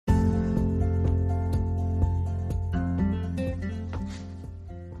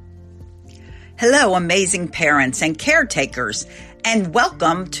Hello, amazing parents and caretakers, and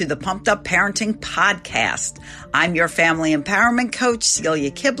welcome to the Pumped Up Parenting Podcast. I'm your family empowerment coach, Celia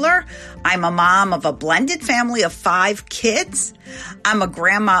Kibler. I'm a mom of a blended family of 5 kids. I'm a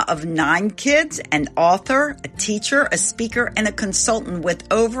grandma of 9 kids, an author, a teacher, a speaker, and a consultant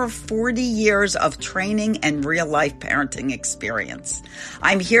with over 40 years of training and real-life parenting experience.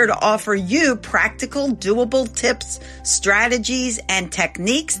 I'm here to offer you practical, doable tips, strategies, and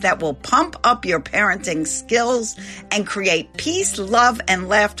techniques that will pump up your parenting skills and create peace, love, and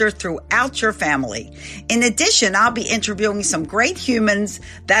laughter throughout your family. In addition, I'll be interviewing some great humans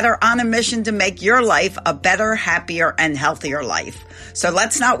that are on a mission to make your life a better, happier, and healthier life. So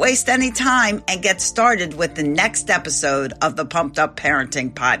let's not waste any time and get started with the next episode of the Pumped Up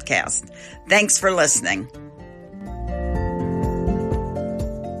Parenting Podcast. Thanks for listening.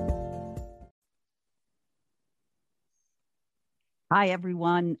 Hi,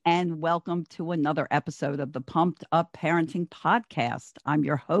 everyone, and welcome to another episode of the Pumped Up Parenting Podcast. I'm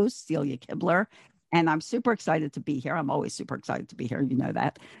your host, Celia Kibler, and I'm super excited to be here. I'm always super excited to be here. You know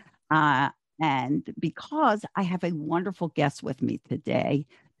that. And because I have a wonderful guest with me today,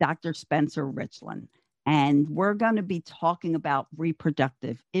 Dr. Spencer Richland, and we're going to be talking about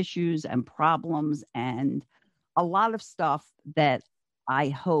reproductive issues and problems and a lot of stuff that I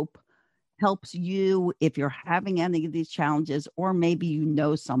hope helps you if you're having any of these challenges, or maybe you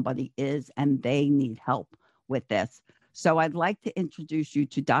know somebody is and they need help with this. So I'd like to introduce you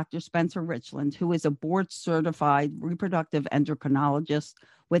to Dr. Spencer Richland, who is a board-certified reproductive endocrinologist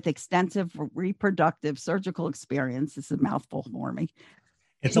with extensive reproductive surgical experience. This is a mouthful for me.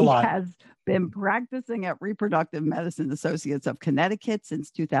 It's a lot. He has been practicing at Reproductive Medicine Associates of Connecticut since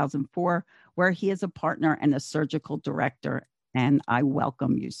 2004, where he is a partner and a surgical director. And I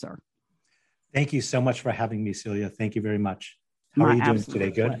welcome you, sir. Thank you so much for having me, Celia. Thank you very much. How are you doing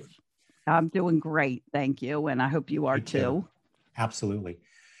today? Good? Pleasure. I'm doing great. Thank you. And I hope you are too. Absolutely.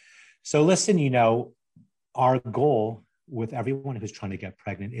 So listen, our goal with everyone who's trying to get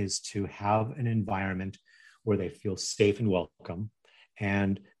pregnant is to have an environment where they feel safe and welcome.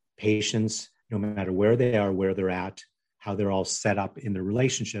 And patients, no matter where they are, where they're at, how they're all set up in their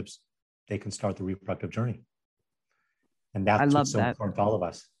relationships, they can start the reproductive journey. And that's what's so important to all of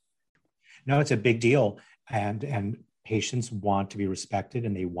us. No, it's a big deal. And patients want to be respected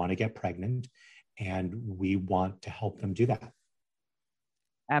and they want to get pregnant. And we want to help them do that.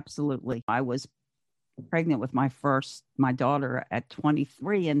 Absolutely. I was pregnant with my daughter at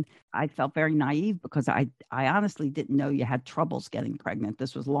 23, and I felt very naive because I honestly didn't know you had troubles getting pregnant.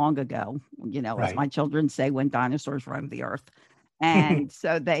 This was long ago, Right. As my children say, when dinosaurs roamed the earth. And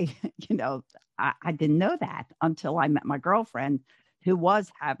so they, I didn't know that until I met my girlfriend who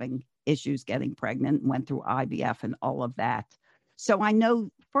was having issues getting pregnant, went through IVF and all of that. So I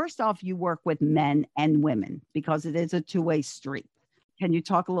know, first off, you work with men and women because it is a two-way street. Can you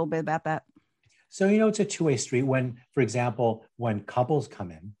talk a little bit about that? So, it's a two-way street. For example, when couples come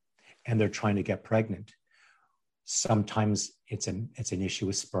in and they're trying to get pregnant, sometimes it's an issue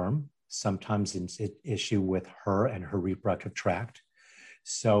with sperm. Sometimes it's an issue with her and her reproductive tract.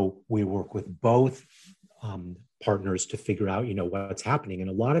 So we work with both partners to figure out, what's happening. And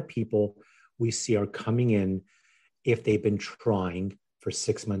a lot of people we see are coming in if they've been trying for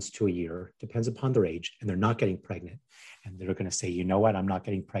 6 months to a year, depends upon their age, and they're not getting pregnant. And they're going to say, you know what, I'm not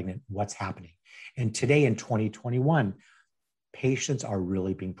getting pregnant. What's happening? And today in 2021, patients are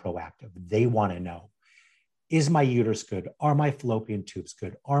really being proactive. They want to know, is my uterus good? Are my fallopian tubes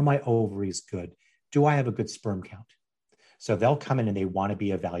good? Are my ovaries good? Do I have a good sperm count? So they'll come in and they want to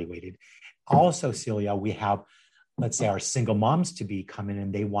be evaluated. Also, Celia, we have, let's say, our single moms to be coming in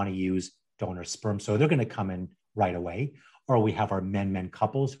and they want to use donor sperm. So they're going to come in right away. Or we have our men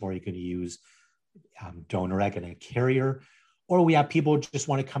couples who are going to use donor egg and a carrier. Or we have people who just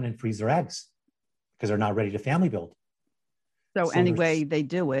want to come in and freeze their eggs because they're not ready to family build. So any way they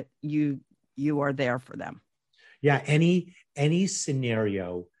do it, you are there for them. Yeah, any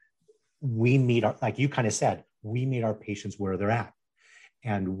scenario, we meet like you kind of said, we meet our patients where they're at.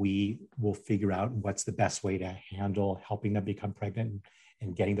 And we will figure out what's the best way to handle helping them become pregnant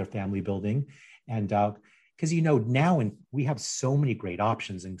and getting their family building. And because, now we have so many great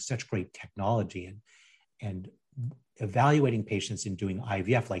options and such great technology and evaluating patients and doing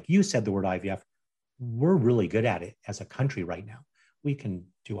IVF, like you said, the word IVF, we're really good at it as a country right now. We can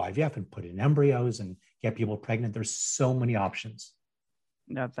do IVF and put in embryos and get people pregnant. There's so many options.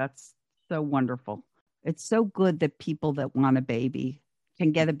 No, that's so wonderful. It's so good that people that want a baby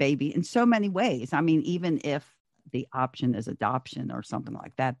can get a baby in so many ways. I mean, even if the option is adoption or something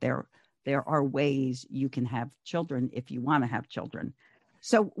like that, there are ways you can have children if you want to have children.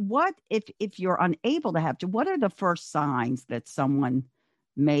 So what if you're unable to have to, what are the first signs that someone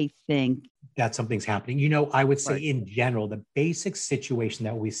may think that something's happening? You know, I would say right. in general, the basic situation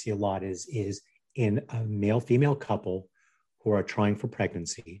that we see a lot is in a male-female couple who are trying for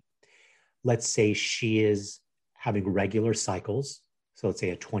pregnancy. Let's say she is having regular cycles. So let's say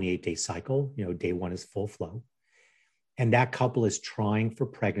a 28-day cycle, you know, day one is full flow. And that couple is trying for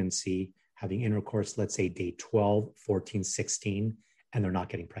pregnancy, having intercourse, let's say day 12, 14, 16, and they're not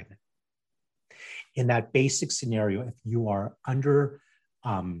getting pregnant. In that basic scenario, if you are under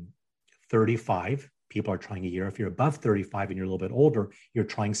 35, people are trying a year. If you're above 35 and you're a little bit older, you're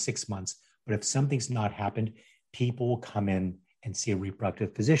trying 6 months. But if something's not happened, people will come in and see a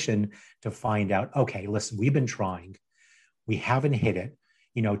reproductive physician to find out, okay, listen, we've been trying. We haven't hit it.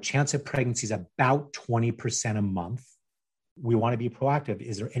 You know, chance of pregnancy is about 20% a month. We want to be proactive.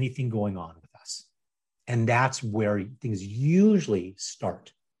 Is there anything going on with us? And that's where things usually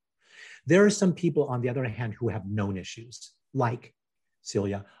start. There are some people, on the other hand, who have known issues, like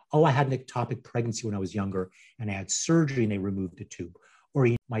Celia. Oh, I had an ectopic pregnancy when I was younger, and I had surgery and they removed the tube. Or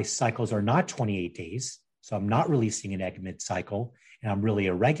my cycles are not 28 days, so I'm not releasing an egg mid-cycle, and I'm really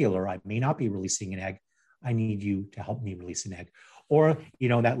irregular. I may not be releasing an egg. I need you to help me release an egg. Or, you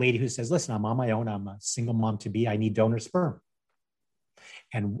know, that lady who says, listen, I'm on my own. I'm a single mom to be. I need donor sperm.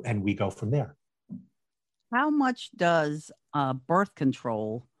 And we go from there. How much does birth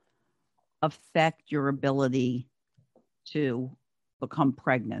control affect your ability to become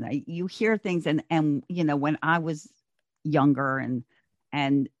pregnant? You hear things, and you know, when I was younger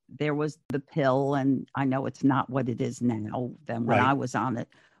and there was the pill, and I know it's not what it is now than when I was on it,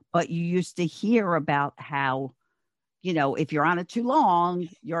 but you used to hear about how, you know, if you're on it too long,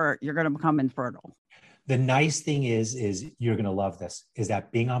 you're going to become infertile. The nice thing is you're going to love this, is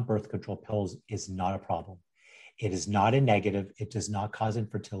that being on birth control pills is not a problem. It is not a negative. It does not cause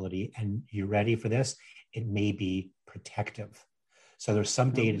infertility. And you ready for this? It may be protective. So there's some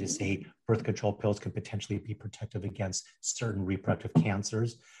data to say birth control pills can potentially be protective against certain reproductive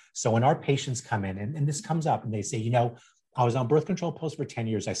cancers. So when our patients come in, and this comes up, and they say, you know, I was on birth control pills for 10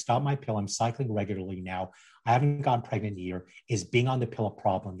 years. I stopped my pill. I'm cycling regularly now. I haven't gotten pregnant in a year. Is being on the pill a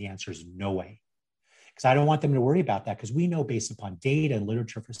problem? The answer is no way. Because I don't want them to worry about that, because we know based upon data and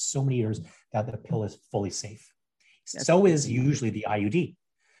literature for so many years that the pill is fully safe. So is usually the IUD.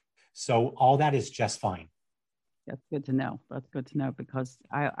 So all that is just fine. That's good to know. That's good to know, because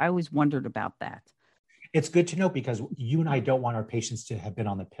I always wondered about that. It's good to know, because you and I don't want our patients to have been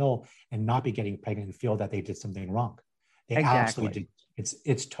on the pill and not be getting pregnant and feel that they did something wrong. They absolutely did.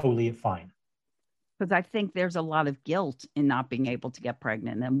 It's totally fine. Because I think there's a lot of guilt in not being able to get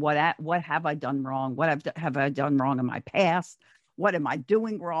pregnant. And what have I done wrong? What have I done wrong in my past? What am I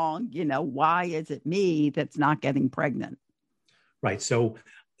doing wrong? You know, why is it me that's not getting pregnant? Right. So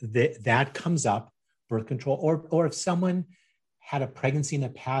that comes up, birth control, or if someone had a pregnancy in the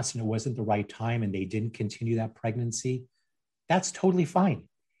past and it wasn't the right time and they didn't continue that pregnancy, that's totally fine.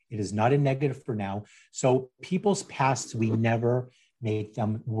 It is not a negative for now. So people's pasts, we never make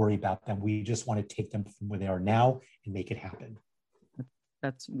them worry about them. We just want to take them from where they are now and make it happen.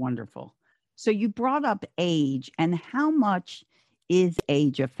 That's wonderful. So you brought up age, and how much is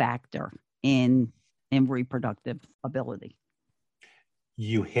age a factor in reproductive ability?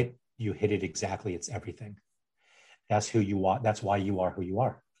 You hit it exactly. It's everything. That's who you are. That's why you are who you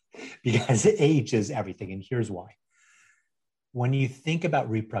are, because age is everything. And here's why. When you think about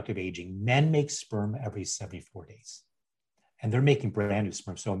reproductive aging, men make sperm every 74 days. And they're making brand new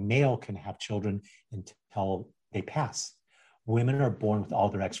sperm. So a male can have children until they pass. Women are born with all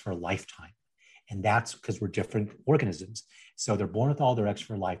their eggs for a lifetime. And that's because we're different organisms. So they're born with all their eggs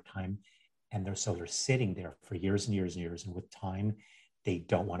for a lifetime. And they're sitting there for years and years and years. And with time, they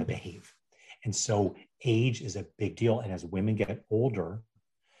don't want to behave. And so age is a big deal. And as women get older,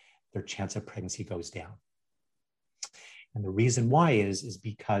 their chance of pregnancy goes down. And the reason why is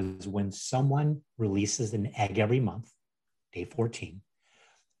because when someone releases an egg every month, day 14,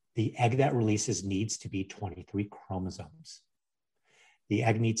 the egg that releases needs to be 23 chromosomes. The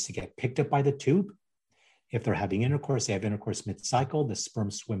egg needs to get picked up by the tube. If they're having intercourse, they have intercourse mid-cycle, the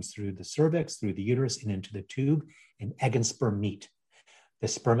sperm swims through the cervix, through the uterus, and into the tube, and egg and sperm meet. The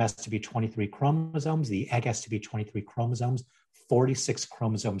sperm has to be 23 chromosomes. The egg has to be 23 chromosomes, 46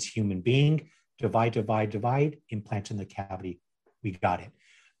 chromosomes human being, divide, implant in the cavity. We got it.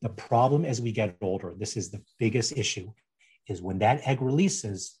 The problem as we get older, this is the biggest issue, is when that egg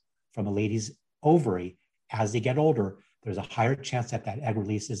releases from a lady's ovary, as they get older, there's a higher chance that egg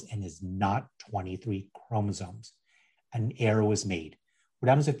releases and is not 23 chromosomes. An error was made. What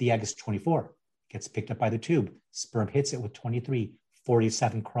happens if the egg is 24? Gets picked up by the tube. Sperm hits it with 23.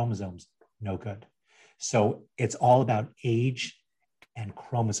 47 chromosomes, no good. So it's all about age and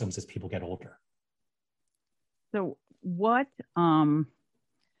chromosomes as people get older. So what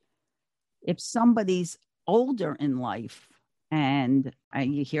if somebody's older in life, and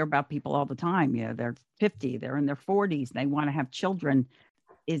you hear about people all the time, they're 50, they're in their 40s, they want to have children.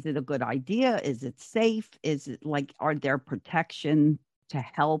 Is it a good idea? Is it safe? Is it like, are there protection to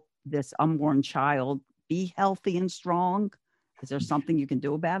help this unborn child be healthy and strong? Is there something you can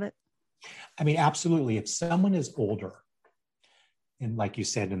do about it? I mean, absolutely. If someone is older, and like you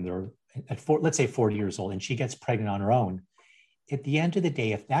said, let's say 40 years old, and she gets pregnant on her own, at the end of the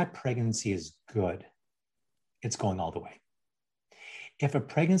day, if that pregnancy is good, it's going all the way. If a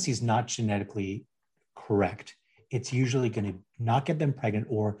pregnancy is not genetically correct, it's usually going to not get them pregnant,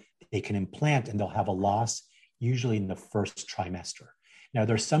 or they can implant and they'll have a loss, usually in the first trimester. Now,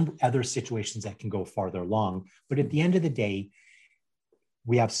 there's some other situations that can go farther along, but at the end of the day,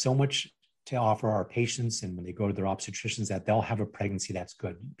 we have so much to offer our patients, and when they go to their obstetricians, that they'll have a pregnancy that's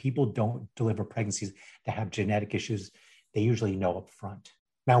good. People don't deliver pregnancies that have genetic issues. They usually know up front.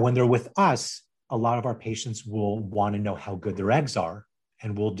 Now, when they're with us, a lot of our patients will want to know how good their eggs are,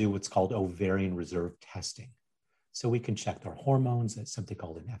 and we'll do what's called ovarian reserve testing. So we can check their hormones. That's something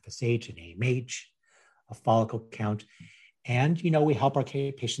called an FSH, an AMH, a follicle count. And, we help our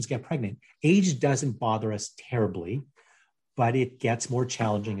patients get pregnant. Age doesn't bother us terribly, but it gets more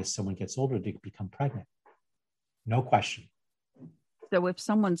challenging as someone gets older to become pregnant. No question. So if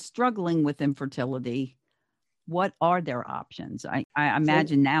someone's struggling with infertility, what are their options? I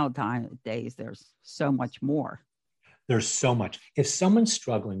imagine nowadays there's so much more. There's so much. If someone's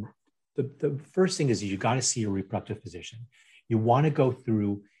struggling, the first thing is you got to see your reproductive physician. You want to go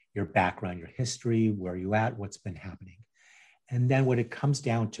through your background, your history, where you at, what's been happening. And then when it comes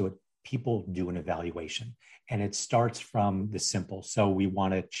down to it, people do an evaluation. And it starts from the simple. So we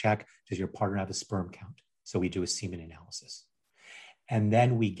want to check, does your partner have a sperm count? So we do a semen analysis. And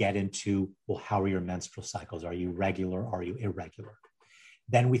then we get into, well, how are your menstrual cycles? Are you regular? Are you irregular?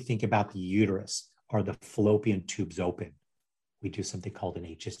 Then we think about the uterus. Are the fallopian tubes open? We do something called an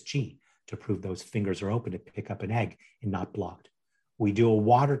HSG to prove those fingers are open to pick up an egg and not blocked. We do a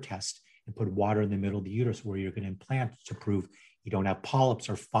water test and put water in the middle of the uterus where you're going to implant to prove you don't have polyps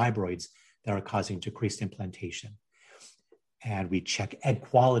or fibroids that are causing decreased implantation. And we check egg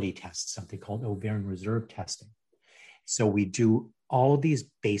quality tests, something called ovarian reserve testing. So we do all of these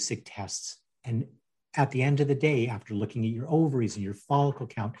basic tests. And at the end of the day, after looking at your ovaries and your follicle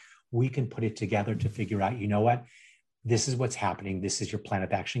count, we can put it together to figure out, what? This is what's happening. This is your plan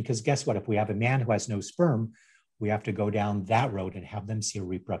of action. Because guess what? If we have a man who has no sperm, we have to go down that road and have them see a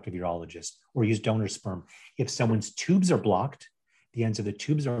reproductive urologist or use donor sperm. If someone's tubes are blocked, the ends of the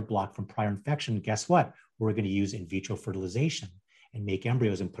tubes are blocked from prior infection, guess what? We're going to use in vitro fertilization and make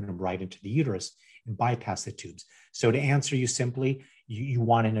embryos and put them right into the uterus and bypass the tubes. So to answer you simply, you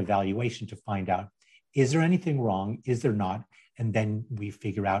want an evaluation to find out, is there anything wrong? Is there not? And then we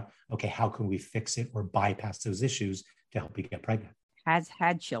figure out, okay, how can we fix it or bypass those issues to help you get pregnant? Has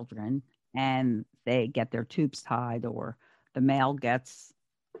had children and they get their tubes tied, or the male gets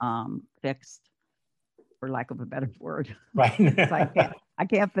fixed, for lack of a better word. Right. I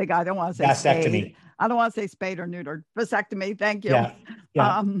can't think. I don't want to say vasectomy. Spade. I don't want to say spade or neutered. Vasectomy. Thank you.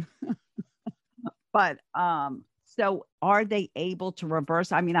 Yeah. But so are they able to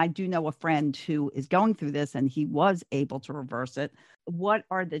reverse? I mean, I do know a friend who is going through this and he was able to reverse it. What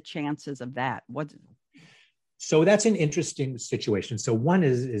are the chances of that? So that's an interesting situation. So one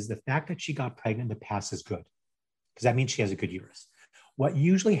is the fact that she got pregnant in the past is good, because that means she has a good uterus. What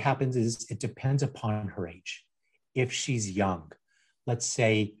usually happens is it depends upon her age. If she's young, let's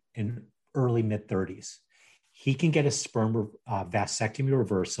say in early mid-30s, he can get a sperm vasectomy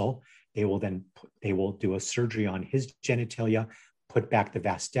reversal. They will do a surgery on his genitalia, put back the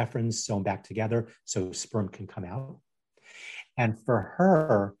vas deferens, sew them back together so sperm can come out. And for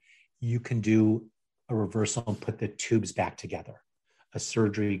her, you can do a reversal and put the tubes back together. A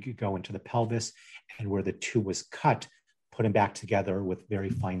surgery could go into the pelvis, and where the tube was cut, put them back together with very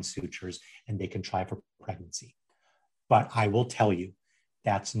fine sutures, and they can try for pregnancy. But I will tell you,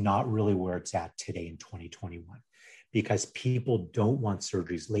 that's not really where it's at today in 2021, because people don't want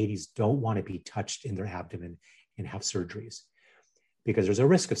surgeries. Ladies don't want to be touched in their abdomen and have surgeries because there's a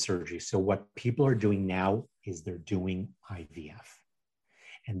risk of surgery. So what people are doing now is they're doing IVF.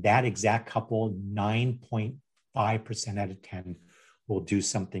 And that exact couple, 9.5% out of 10, will do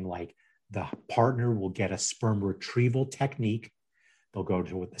something like the partner will get a sperm retrieval technique. They'll go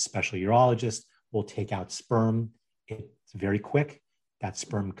to a special urologist, will take out sperm. It's very quick. That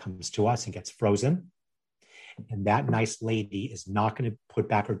sperm comes to us and gets frozen. And that nice lady is not going to put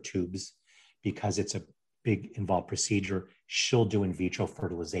back her tubes because it's a big involved procedure. She'll do in vitro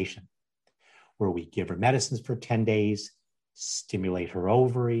fertilization, where we give her medicines for 10 days, stimulate her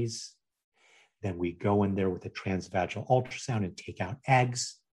ovaries. Then we go in there with a transvaginal ultrasound and take out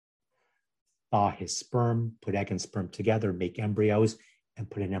eggs, thaw his sperm, put egg and sperm together, make embryos, and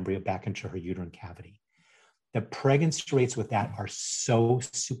put an embryo back into her uterine cavity. The pregnancy rates with that are so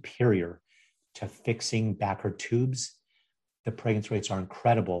superior to fixing back her tubes. The pregnancy rates are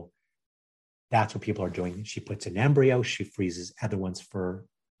incredible. That's what people are doing. She puts an embryo, she freezes other ones for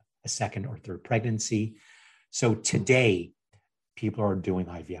a second or third pregnancy. So today, people are doing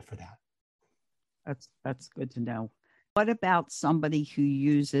IVF for that. That's good to know. What about somebody who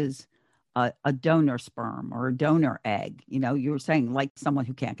uses a donor sperm or a donor egg? You know, you were saying like someone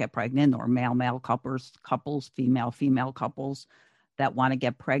who can't get pregnant, or male couples, female couples that want to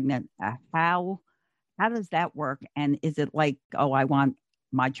get pregnant. How does that work? And is it like, oh, I want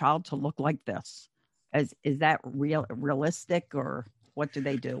my child to look like this? Is that realistic, or what do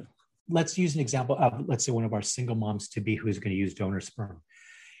they do? Let's use an example of, let's say, one of our single moms to be who's going to use donor sperm.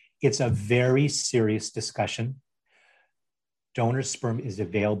 It's a very serious discussion. Donor sperm is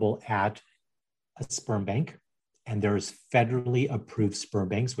available at a sperm bank, and there's federally approved sperm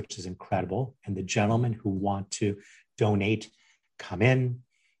banks, which is incredible. And the gentlemen who want to donate come in,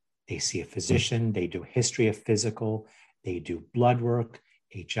 they see a physician, they do history of physical, they do blood work,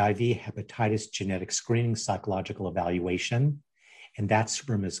 HIV, hepatitis, genetic screening, psychological evaluation, and that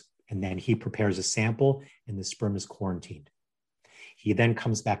sperm is, and then he prepares a sample and the sperm is quarantined. He then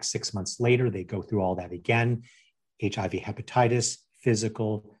comes back 6 months later, they go through all that again, HIV, hepatitis,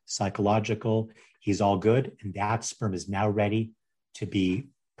 physical, psychological, he's all good, and that sperm is now ready to be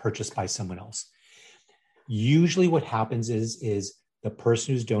purchased by someone else. Usually what happens is the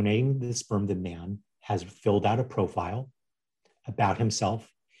person who's donating the sperm, the man, has filled out a profile about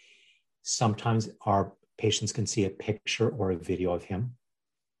himself. Sometimes our patients can see a picture or a video of him,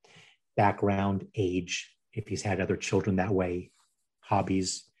 background, age, if he's had other children that way,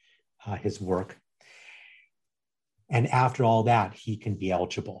 hobbies, his work. And after all that, he can be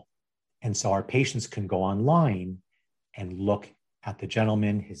eligible. And so our patients can go online and look at the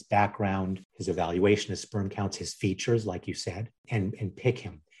gentleman, his background, his evaluation, his sperm counts, his features, like you said, and pick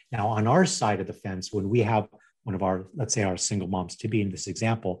him. Now, on our side of the fence, when we have one of our, let's say our single moms to be in this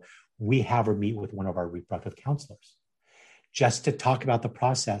example, we have her meet with one of our reproductive counselors just to talk about the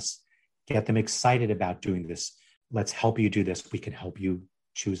process, get them excited about doing this. Let's help you do this. We can help you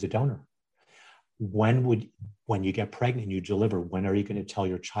choose a donor. When you get pregnant and you deliver, when are you going to tell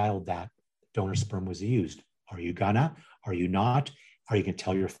your child that donor sperm was used? Are you gonna? Are you not? Are you going to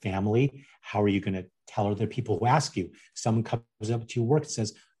tell your family? How are you going to tell other people who ask you? Someone comes up to your work and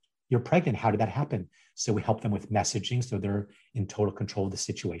says, you're pregnant. How did that happen? So we help them with messaging so they're in total control of the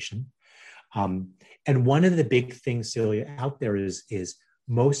situation. And one of the big things, Celia, out there is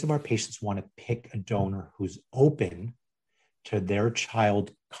most of our patients want to pick a donor who's open to their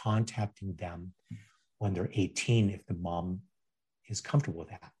child contacting them when they're 18, if the mom is comfortable with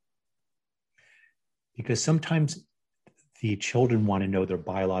that. Because sometimes the children want to know their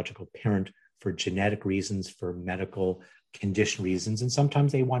biological parent for genetic reasons, for medical condition reasons, and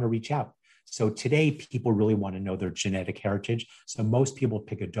sometimes they want to reach out. So today, people really want to know their genetic heritage. So most people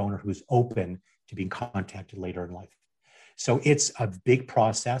pick a donor who's open to being contacted later in life. So it's a big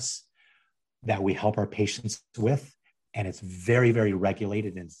process that we help our patients with, and it's very, very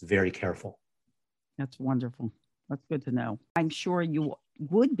regulated and it's very careful. That's wonderful. That's good to know. I'm sure you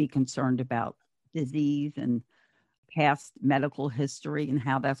would be concerned about disease and past medical history and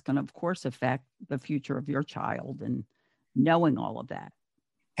how that's going to, of course, affect the future of your child, and knowing all of that.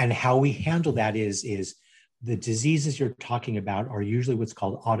 And how we handle that is the diseases you're talking about are usually what's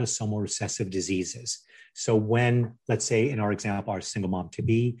called autosomal recessive diseases. So when, let's say in our example, our single mom to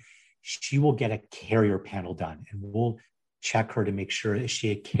be, she will get a carrier panel done, and we'll check her to make sure is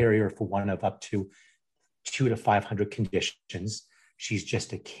she a carrier for one of up to 200 to 500 conditions. She's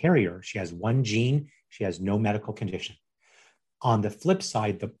just a carrier. She has one gene. She has no medical condition. On the flip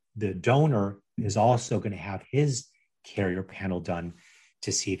side, the donor is also going to have his carrier panel done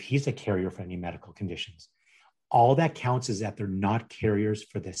to see if he's a carrier for any medical conditions. All that counts is that they're not carriers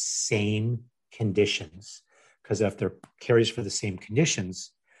for the same conditions, because if they're carriers for the same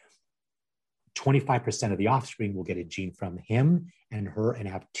conditions, 25% of the offspring will get a gene from him and her and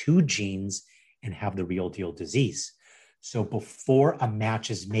have two genes and have the real deal disease. So before a match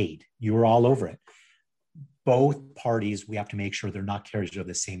is made, you're all over it. Both parties, we have to make sure they're not carriers of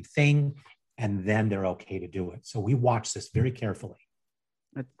the same thing, and then they're okay to do it. So we watch this very carefully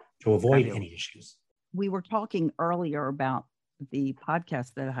to avoid any issues. we were talking earlier about the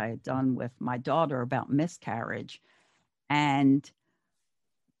podcast that I had done with my daughter about miscarriage, and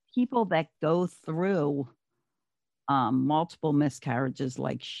people that go through multiple miscarriages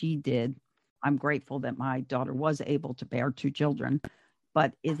like she did. I'm grateful that my daughter was able to bear 2 children,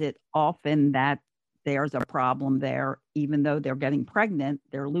 but is it often that there's a problem there, even though they're getting pregnant,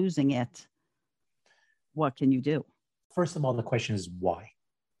 they're losing it? What can you do? First of all, the question is why?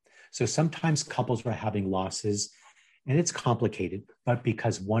 So sometimes couples are having losses, and it's complicated, but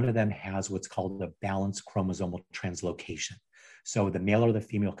because one of them has what's called a balanced chromosomal translocation. So the male or the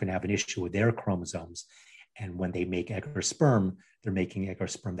female can have an issue with their chromosomes. And when they make egg or sperm, they're making egg or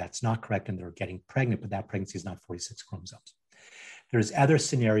sperm that's not correct, and they're getting pregnant, but that pregnancy is not 46 chromosomes. There's other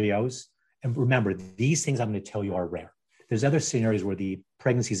scenarios. And remember, these things I'm going to tell you are rare. There's other scenarios where the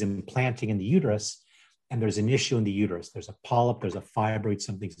pregnancy is implanting in the uterus, and there's an issue in the uterus. There's a polyp, there's a fibroid,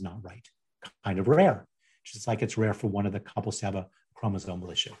 something's not right. Kind of rare. Just like it's rare for one of the couples to have a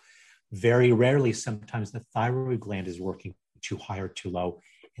chromosomal issue. Very rarely, sometimes the thyroid gland is working too high or too low,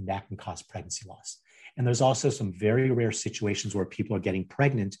 and that can cause pregnancy loss. And there's also some very rare situations where people are getting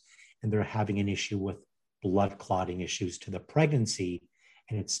pregnant and they're having an issue with blood clotting issues to the pregnancy,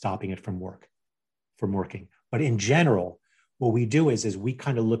 and it's stopping it from working. But in general, what we do is we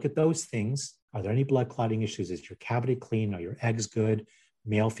kind of look at those things. Are there any blood clotting issues? Is your cavity clean? Are your eggs good?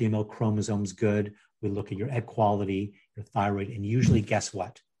 Male, female chromosomes good? We look at your egg quality, your thyroid, and usually, guess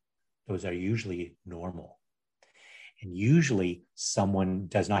what? Those are usually normal. And usually someone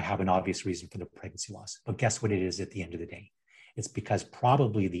does not have an obvious reason for the pregnancy loss. But guess what it is at the end of the day? It's because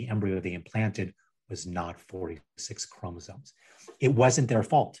probably the embryo they implanted was not 46 chromosomes. It wasn't their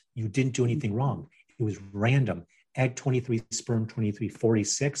fault. You didn't do anything wrong. It was random. Egg 23, sperm 23,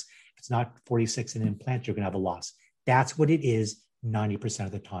 46. If it's not 46 in an implant, you're going to have a loss. That's what it is 90%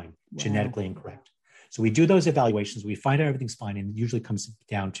 of the time, genetically incorrect. So we do those evaluations. We find out everything's fine, and it usually comes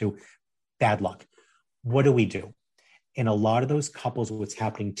down to bad luck. What do we do? In a lot of those couples, what's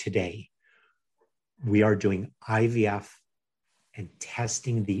happening today, we are doing IVF and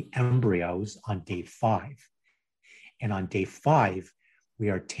testing the embryos on day 5. And on day 5, we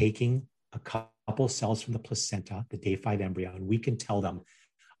are taking a couple cells from the placenta, the day 5 embryo, and we can tell them,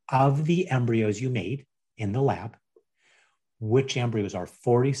 of the embryos you made in the lab, which embryos are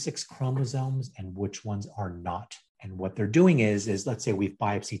 46 chromosomes and which ones are not. And what they're doing is let's say we've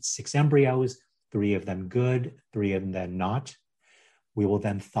biopsied 6 embryos, 3 of them good, 3 of them not. We will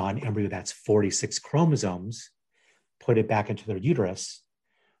then thaw an embryo that's 46 chromosomes, put it back into their uterus.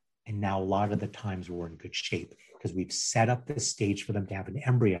 And now a lot of the times we're in good shape because we've set up the stage for them to have an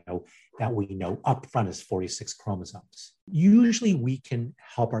embryo that we know upfront is 46 chromosomes. Usually we can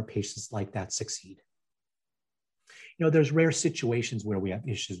help our patients like that succeed. You know, there's rare situations where we have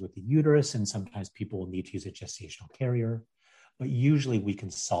issues with the uterus, and sometimes people will need to use a gestational carrier, but usually we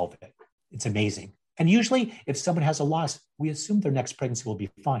can solve it. It's amazing. And usually if someone has a loss, we assume their next pregnancy will be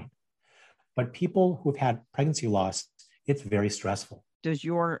fine. But people who've had pregnancy loss, it's very stressful. Does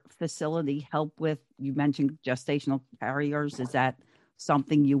your facility help with, you mentioned gestational carriers, is that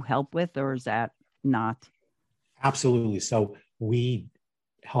something you help with, or is that not? Absolutely. So we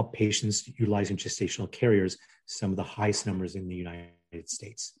help patients utilizing gestational carriers, some of the highest numbers in the United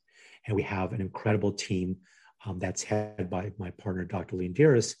States. And we have an incredible team that's headed by my partner, Dr. Leon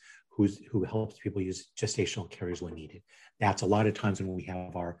Dearest, who helps people use gestational carriers when needed. That's a lot of times when we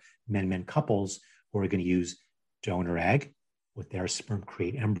have our men couples who are going to use donor egg with their sperm,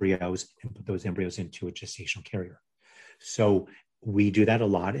 create embryos, and put those embryos into a gestational carrier. So we do that a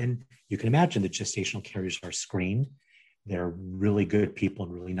lot. And you can imagine the gestational carriers are screened. They're really good people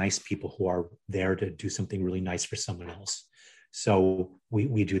and really nice people who are there to do something really nice for someone else. So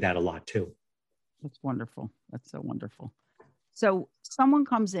we do that a lot too. That's wonderful. That's so wonderful. So someone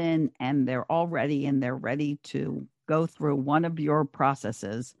comes in and they're all ready and they're ready to go through one of your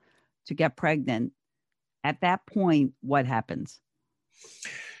processes to get pregnant. At that point, what happens?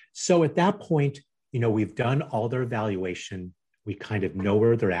 So at that point, you know, we've done all their evaluation. We kind of know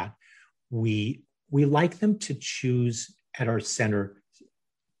where they're at. We like them to choose at our center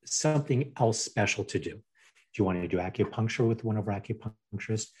something else special to do. Do you want to do acupuncture with one of our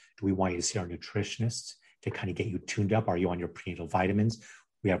acupuncturists? Do we want you to see our nutritionists to kind of get you tuned up? Are you on your prenatal vitamins?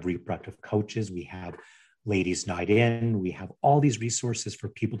 We have reproductive coaches. We have ladies' night in. We have all these resources for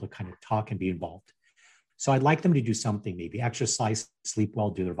people to kind of talk and be involved. So I'd like them to do something, maybe exercise, sleep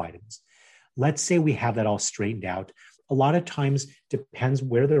well, do their vitamins. Let's say we have that all straightened out. A lot of times, depends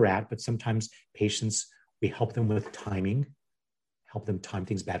where they're at, but sometimes patients, we help them with timing, help them time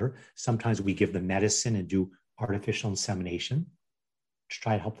things better. Sometimes we give them medicine and do artificial insemination to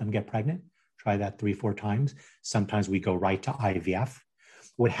try to help them get pregnant. try that 3-4 times. Sometimes we go right to IVF.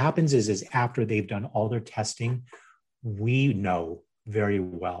 What happens is after they've done all their testing, we know very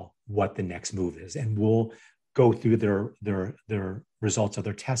well what the next move is. And we'll go through their results of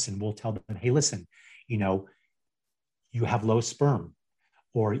their tests, and we'll tell them, hey, listen, you have low sperm,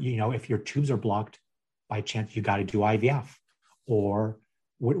 or, if your tubes are blocked, by chance, you got to do IVF, or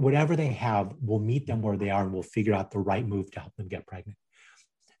whatever they have, we'll meet them where they are and we'll figure out the right move to help them get pregnant.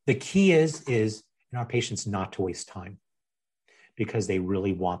 The key is in our patients not to waste time, because they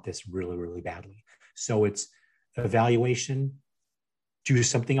really want this really, really badly. So it's evaluation, do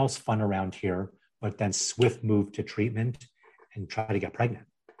something else fun around here, but then swift move to treatment and try to get pregnant.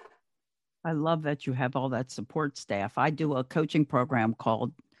 I love that you have all that support staff. I do a coaching program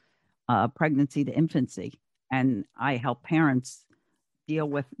called Pregnancy to Infancy, and I help parents deal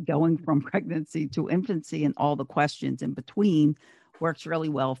with going from pregnancy to infancy and all the questions in between. Works really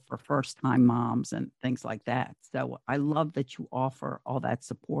well for first-time moms and things like that. So I love that you offer all that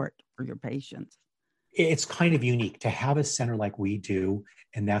support for your patients. It's kind of unique to have a center like we do,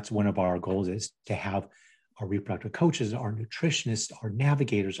 and that's one of our goals, is to have our reproductive coaches, our nutritionists, our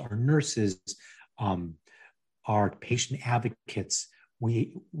navigators, our nurses, our patient advocates.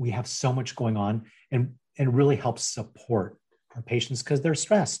 We have so much going on, and really help support our patients because they're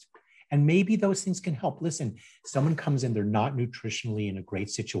stressed. And maybe those things can help. Listen, someone comes in, they're not nutritionally in a great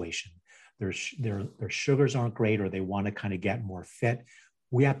situation. Their sugars aren't great, or they want to kind of get more fit.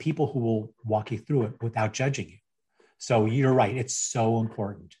 We have people who will walk you through it without judging you. So you're right. It's so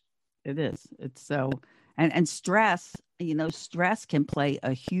important. It is. It's so, and stress, stress can play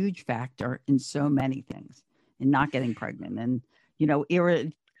a huge factor in so many things, in not getting pregnant, and,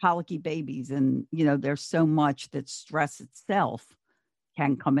 colicky babies. And, there's so much that stress itself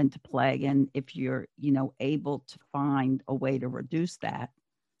can come into play. And if you're, able to find a way to reduce that.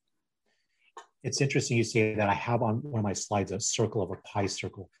 It's interesting you say that. I have on one of my slides a circle of a pie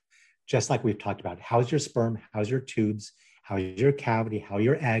circle, just like we've talked about. How's your sperm? How's your tubes? How's your cavity? How are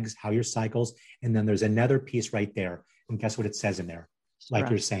your eggs? How are your cycles? And then there's another piece right there. And guess what it says in there? Stress. Like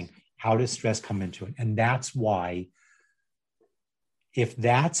you're saying, how does stress come into it? And that's why, if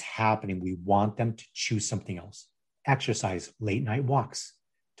that's happening, we want them to choose something else. Exercise, late night walks,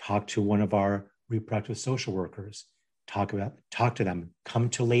 talk to one of our reproductive social workers, talk to them, come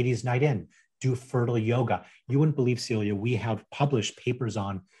to ladies' night in, do fertile yoga. You wouldn't believe, Celia, we have published papers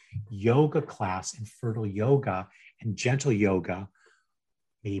on yoga class and fertile yoga and gentle yoga,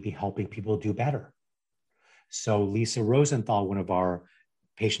 maybe helping people do better. So Lisa Rosenthal, one of our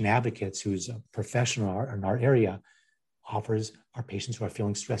patient advocates, who's a professional in our area, offers our patients who are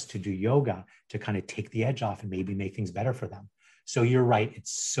feeling stressed to do yoga to kind of take the edge off and maybe make things better for them. So you're right.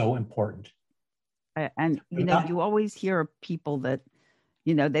 It's so important. And, you always hear of people that,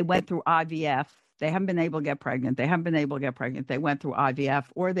 they went through IVF. They haven't been able to get pregnant. They haven't been able to get pregnant. They went through IVF,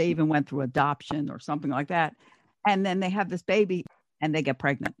 or they even went through adoption or something like that. And then they have this baby and they get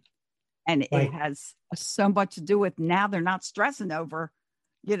pregnant. And right. It has so much to do with, now they're not stressing over,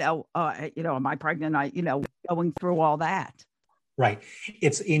 am I pregnant? Going through all that. Right.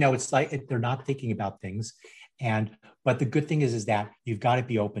 It's like they're not thinking about things. But the good thing is that you've got to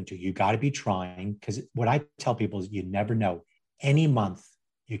be open to, you got to be trying, because what I tell people is you never know. Any month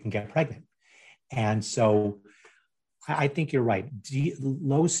you can get pregnant. And so I think you're right.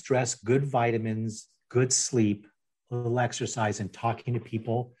 Low stress, good vitamins, good sleep, a little exercise, and talking to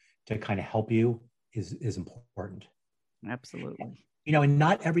people to kind of help you is important. Absolutely. And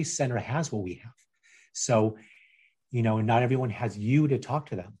not every center has what we have. So, not everyone has you to talk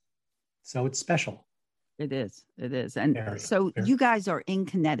to them. So it's special. It is. And you guys are in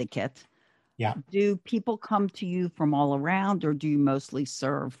Connecticut. Yeah. Do people come to you from all around, or do you mostly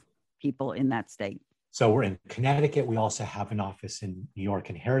serve people in that state? So we're in Connecticut. We also have an office in New York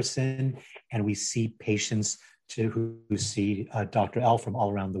and Harrison, and we see patients who see Dr. L from all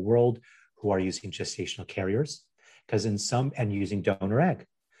around the world who are using gestational carriers, and using donor egg.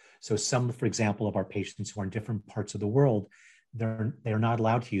 So some, for example, of our patients who are in different parts of the world, they're not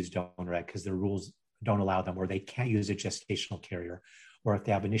allowed to use donor egg because the rules don't allow them, or they can't use a gestational carrier, or if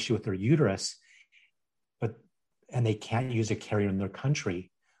they have an issue with their uterus, and they can't use a carrier in their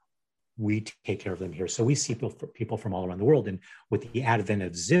country, we take care of them here. So we see people from all around the world. And with the advent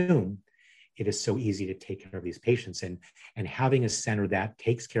of Zoom, it is so easy to take care of these patients. And having a center that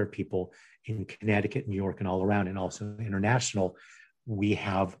takes care of people in Connecticut, New York, and all around, and also international, we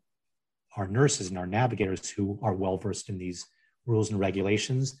have our nurses and our navigators who are well-versed in these rules and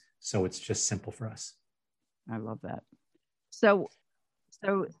regulations. So it's just simple for us. I love that. So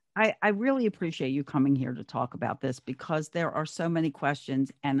I really appreciate you coming here to talk about this, because there are so many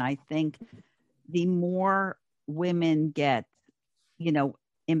questions. And I think the more women get,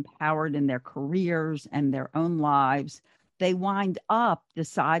 empowered in their careers and their own lives, they wind up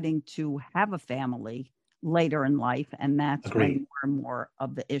deciding to have a family later in life. And that's Agreed. when more and more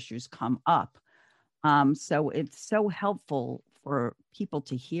of the issues come up. So it's so helpful for people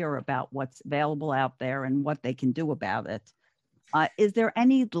to hear about what's available out there and what they can do about it. Is there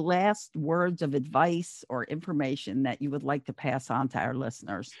any last words of advice or information that you would like to pass on to our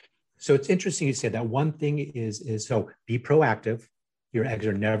listeners? So it's interesting you said that. One thing is so be proactive. Your eggs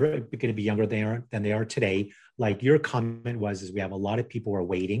are never going to be younger than they are today. Like your comment was, is we have a lot of people who are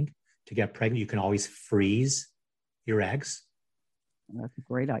waiting to get pregnant. You can always freeze your eggs. That's a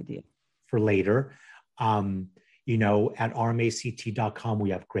great idea. For later. At rmact.com, we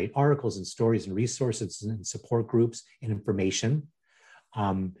have great articles and stories and resources and support groups and information.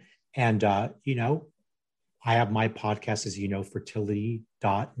 I have my podcast, as you know,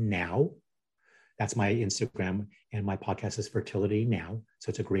 fertility.now. That's my Instagram, and my podcast is Fertility Now. So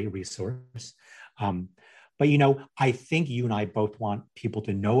it's a great resource. But I think you and I both want people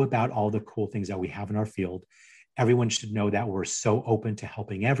to know about all the cool things that we have in our field. Everyone should know that we're so open to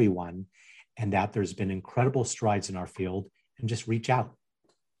helping everyone, and that there's been incredible strides in our field, and just reach out.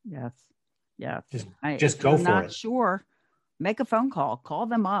 Yes. Just go for it. Not sure, make a phone call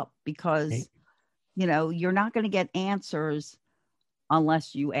them up, because, you're not going to get answers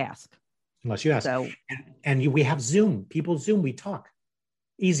unless you ask. So, we have Zoom, we talk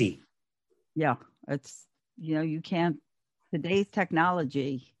easy. Yeah. It's, you can't, today's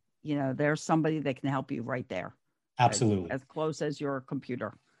technology, there's somebody that can help you right there. Absolutely. As close as your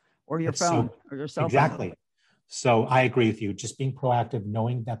computer or your phone or your cell phone. Exactly. So I agree with you. Just being proactive,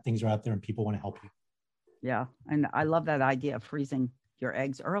 knowing that things are out there and people want to help you. Yeah. And I love that idea of freezing your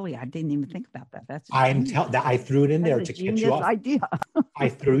eggs early. I didn't even think about that. I threw it in there to catch you off. Idea. I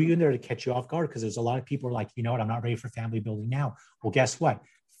threw you in there to catch you off guard, because there's a lot of people who are like, you know what, I'm not ready for family building now. Well, guess what?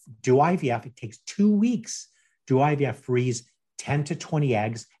 Do IVF, it takes 2 weeks. Do IVF, freeze 10 to 20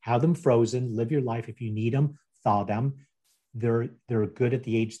 eggs, have them frozen, live your life. If you need them, thaw them. They're good at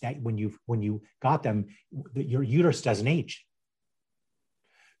the age that when you got them, your uterus doesn't age.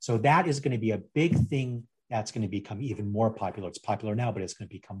 So that is going to be a big thing that's going to become even more popular. It's popular now, but it's going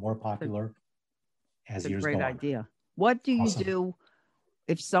to become more popular as years go on. Great idea. What do you do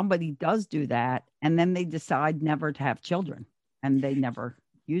if somebody does do that and then they decide never to have children and they never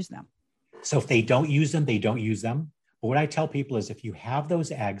use them? So if they don't use them, they don't use them. But what I tell people is, if you have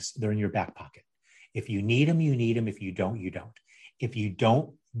those eggs, they're in your back pocket. If you need them, you need them. If you don't, you don't. If you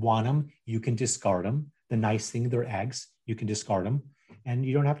don't want them, you can discard them. The nice thing, they're eggs. You can discard them and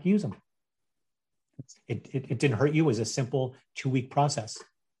you don't have to use them. It didn't hurt you. It was a simple 2-week process.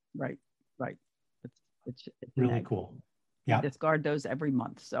 Right. It's really cool. Yeah. You discard those every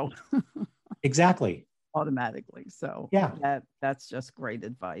month. So exactly. Automatically. So yeah, that's just great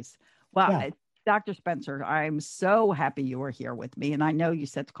advice. Wow. Yeah. Dr. Spencer, I'm so happy you were here with me. And I know you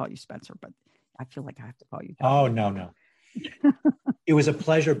said to call you Spencer, but I feel like I have to call you Dr. Oh, no. It was a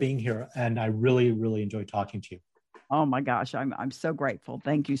pleasure being here. And I really, really enjoyed talking to you. Oh my gosh. I'm so grateful.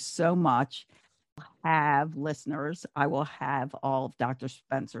 Thank you so much. Have listeners, I will have all of Dr.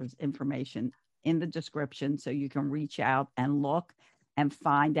 Spencer's information in the description, so you can reach out and look and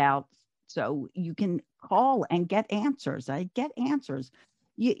find out, so you can call and get answers. I get answers.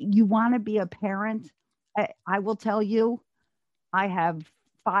 You want to be a parent? I will tell you, I have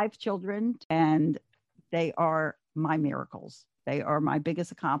 5 children and they are my miracles. They are my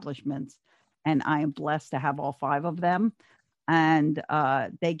biggest accomplishments. And I am blessed to have all 5 of them. And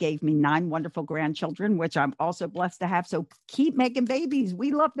they gave me 9 wonderful grandchildren, which I'm also blessed to have. So keep making babies.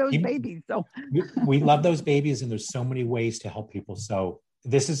 We love those babies. So we love those babies, and there's so many ways to help people. So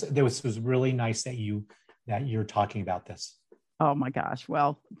this was really nice that you're talking about this. Oh my gosh.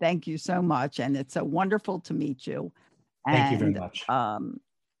 Well, thank you so much. And it's so wonderful to meet you. Thank you very much.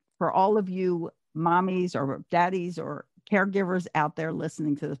 For all of you mommies or daddies or caregivers out there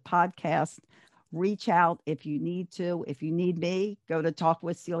listening to this podcast, reach out if you need to. If you need me, go to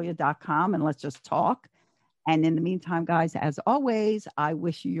talkwithcelia.com and let's just talk. And in the meantime, guys, as always, I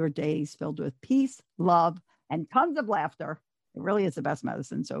wish you your days filled with peace, love, and tons of laughter. It really is the best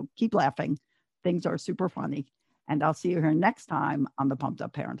medicine. So keep laughing. Things are super funny. And I'll see you here next time on the Pumped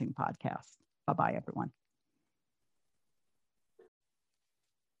Up Parenting Podcast. Bye-bye, everyone.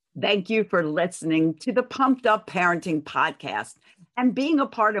 Thank you for listening to the Pumped Up Parenting Podcast and being a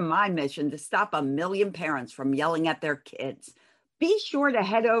part of my mission to stop 1 million parents from yelling at their kids. Be sure to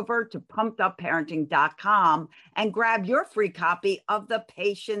head over to pumpedupparenting.com and grab your free copy of the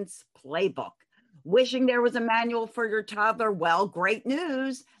Patience Playbook. Wishing there was a manual for your toddler? Well, great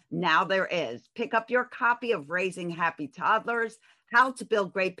news. Now there is. Pick up your copy of Raising Happy Toddlers, How to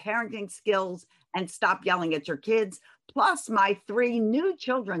Build Great Parenting Skills and Stop Yelling at Your Kids, plus my 3 new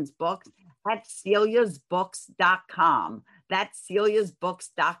children's books at celiasbooks.com. That's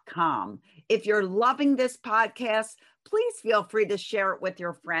celiasbooks.com. If you're loving this podcast, please feel free to share it with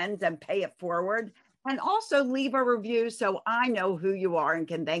your friends and pay it forward. And also leave a review so I know who you are and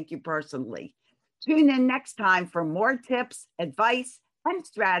can thank you personally. Tune in next time for more tips, advice, and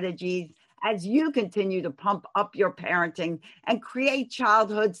strategies as you continue to pump up your parenting and create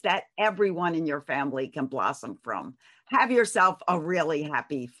childhoods that everyone in your family can blossom from. Have yourself a really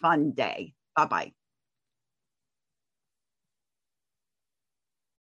happy, fun day. Bye-bye.